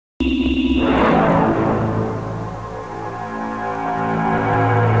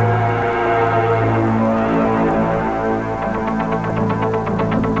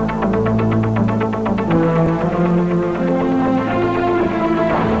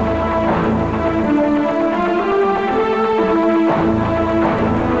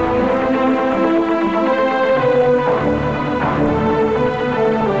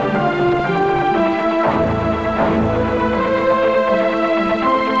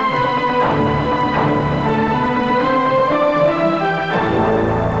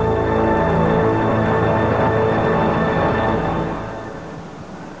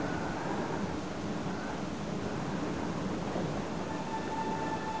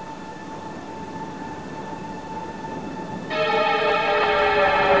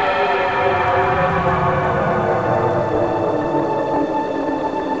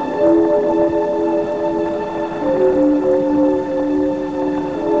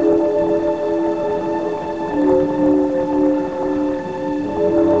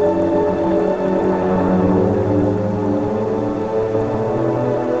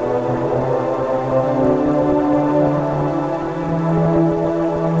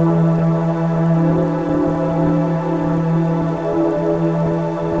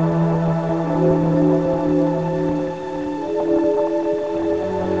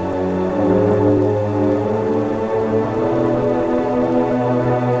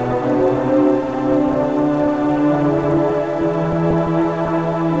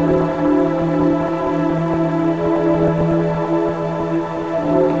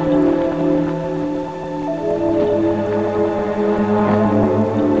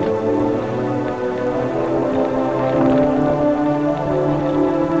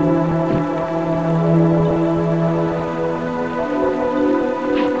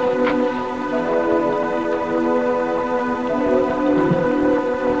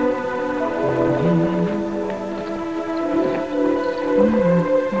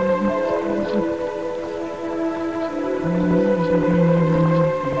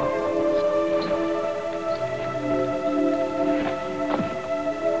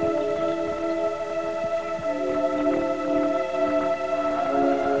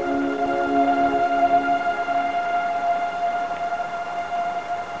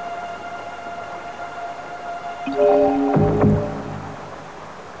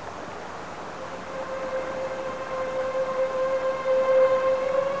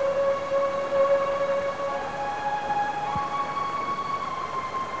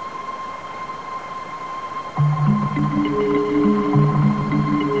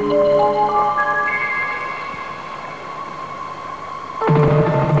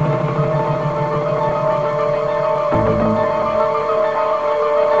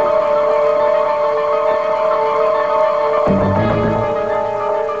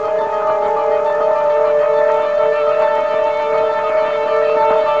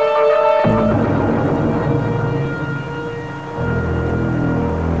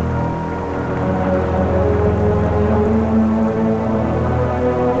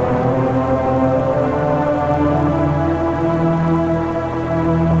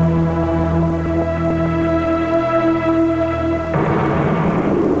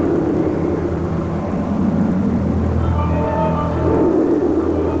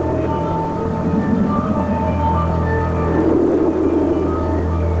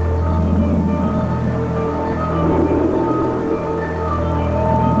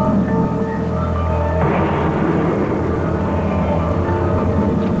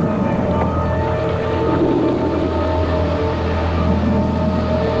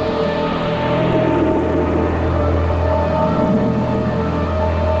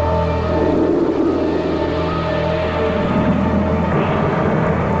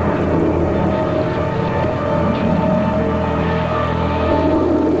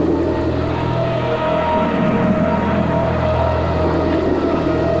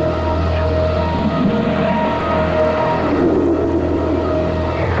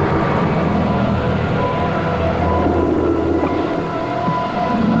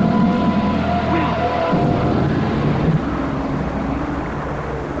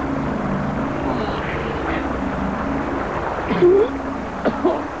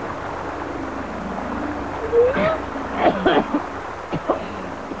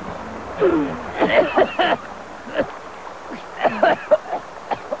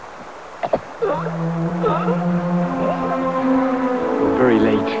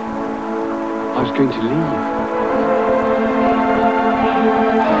Wait. I was going to leave.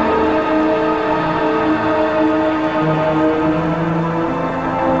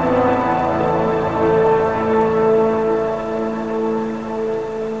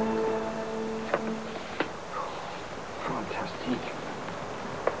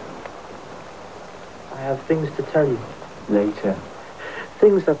 Things to tell you. Later.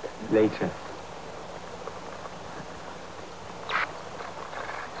 Things that... Later.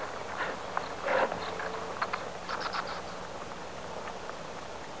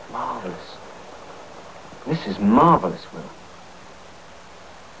 Marvelous. This is marvelous, Will.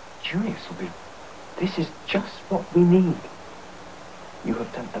 Julius will be... This is just what we need. You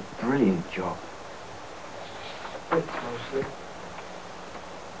have done a brilliant job. Thanks, mostly.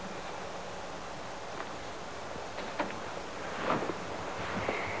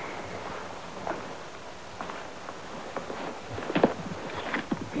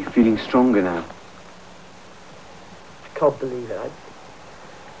 Feeling stronger now. I can't believe it.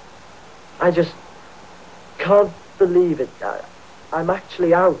 I just can't believe it. I'm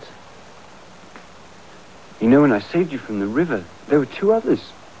actually out. You know, when I saved you from the river, there were two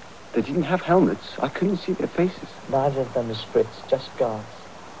others. They didn't have helmets. I couldn't see their faces. Neither of them is Fritz, just guards.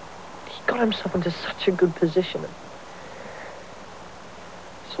 He got himself into such a good position.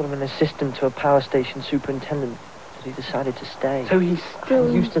 Sort of an assistant to a power station superintendent. He decided to stay. So he still...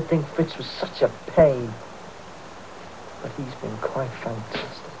 I used to think Fritz was such a pain. But he's been quite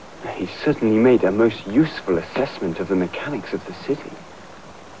fantastic. He certainly made a most useful assessment of the mechanics of the city.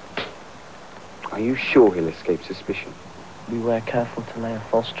 Are you sure he'll escape suspicion? Beware careful to lay a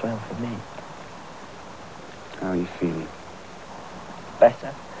false trail for me. How are you feeling?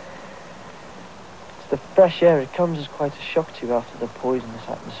 Better. It's the fresh air. It comes as quite a shock to you after the poisonous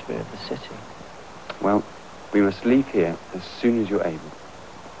atmosphere of the city. Well, we must leave here as soon as you're able.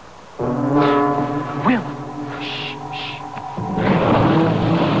 Will! Shh, shh.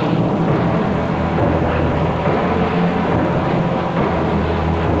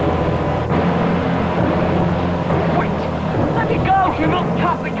 Wait! Let me go! You're not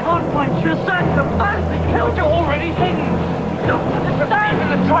tough. They can't find you. You're certain the plan they killed you already hidden. You don't understand. Even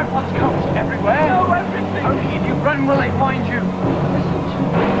the tripods comes everywhere. No, everything. Only if you run will they find you. Listen to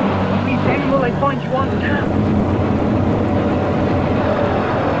me. Only then will they find you on camp.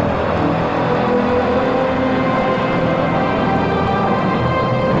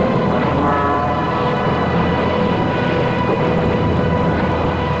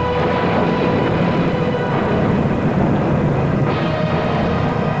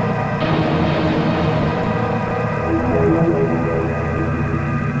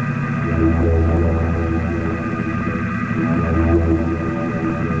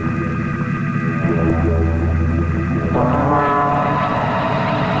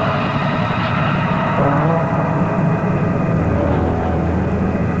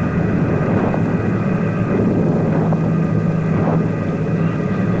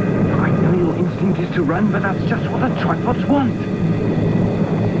 But that's just what the tripods want.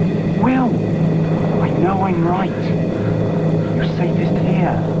 Will, I know I'm right. You're safest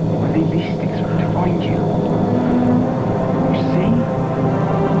here, where they least expect to find you. You see?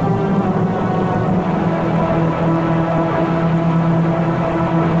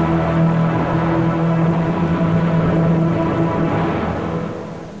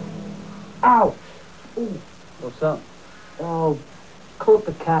 Ow! Ooh. What's up? Oh, caught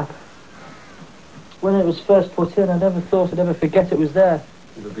the cap. When it was first put in, I never thought I'd ever forget it was there.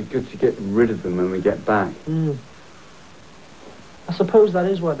 It'll be good to get rid of them when we get back. I suppose that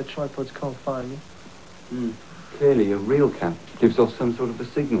is why the tripods can't find me. Clearly, a real cap gives off some sort of a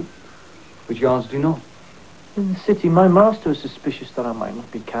signal, which yards do not. In the city, my master was suspicious that I might not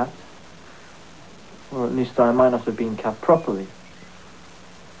be capped. Or at least I might not have been capped properly.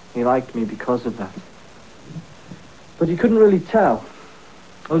 He liked me because of that. But he couldn't really tell.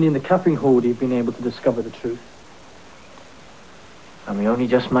 Only in the capping hold he'd been able to discover the truth. And we only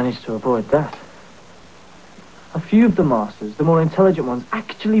just managed to avoid that. A few of the masters, the more intelligent ones,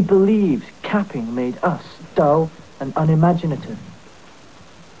 actually believed capping made us dull and unimaginative.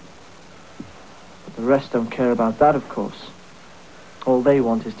 But the rest don't care about that, of course. All they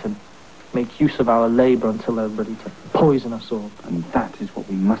want is to make use of our labor until they're ready to poison us all. And that is what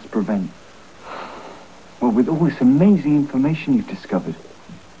we must prevent. Well, with all this amazing information you've discovered,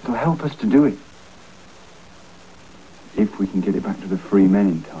 it'll help us to do it. If we can get it back to the free men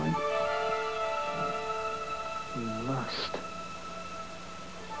in time. We must.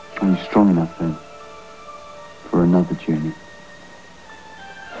 Are you strong enough then? For another journey?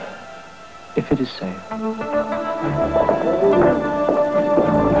 If it is safe.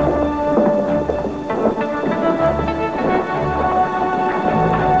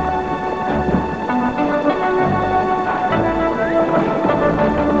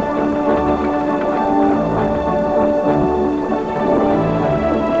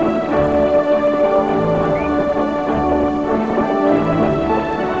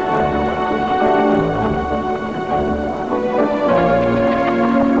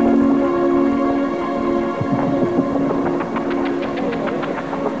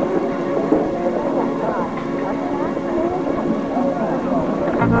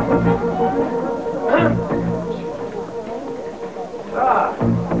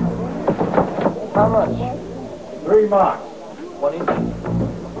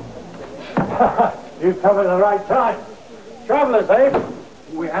 You've come at the right time. Travellers, eh?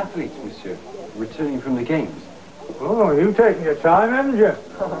 We're athletes, monsieur, returning from the games. Oh, you've taken your time, haven't you?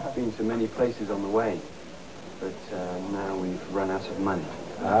 Been to many places on the way, but now we've run out of money.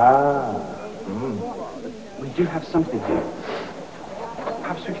 Ah. We do have something here.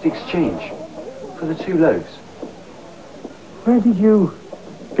 Perhaps we could exchange for the 2 loaves. Where did you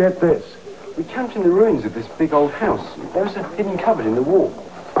get this? We camped in the ruins of this big old house. There was a hidden cupboard in the wall.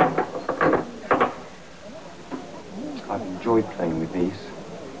 I've enjoyed playing with these.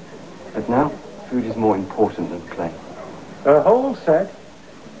 But now, food is more important than play. A whole set?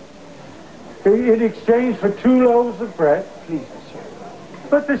 In exchange for 2 loaves of bread? Please, monsieur.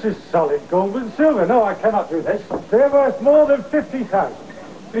 But this is solid gold and silver. No, I cannot do this. They're worth more than 50,000.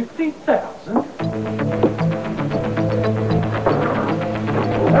 50,000?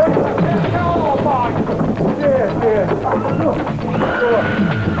 Oh, my dear. Look.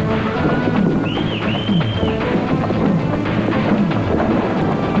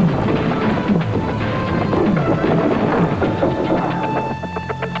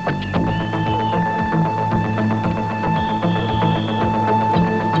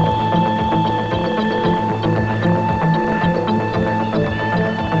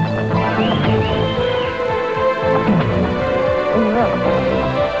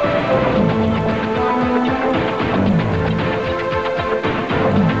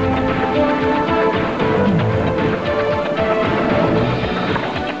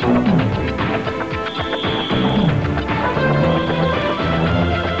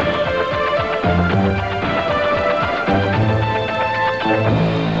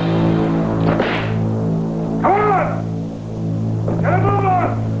 Get a move on!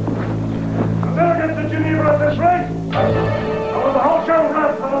 I'll never get to Geneva at this rate!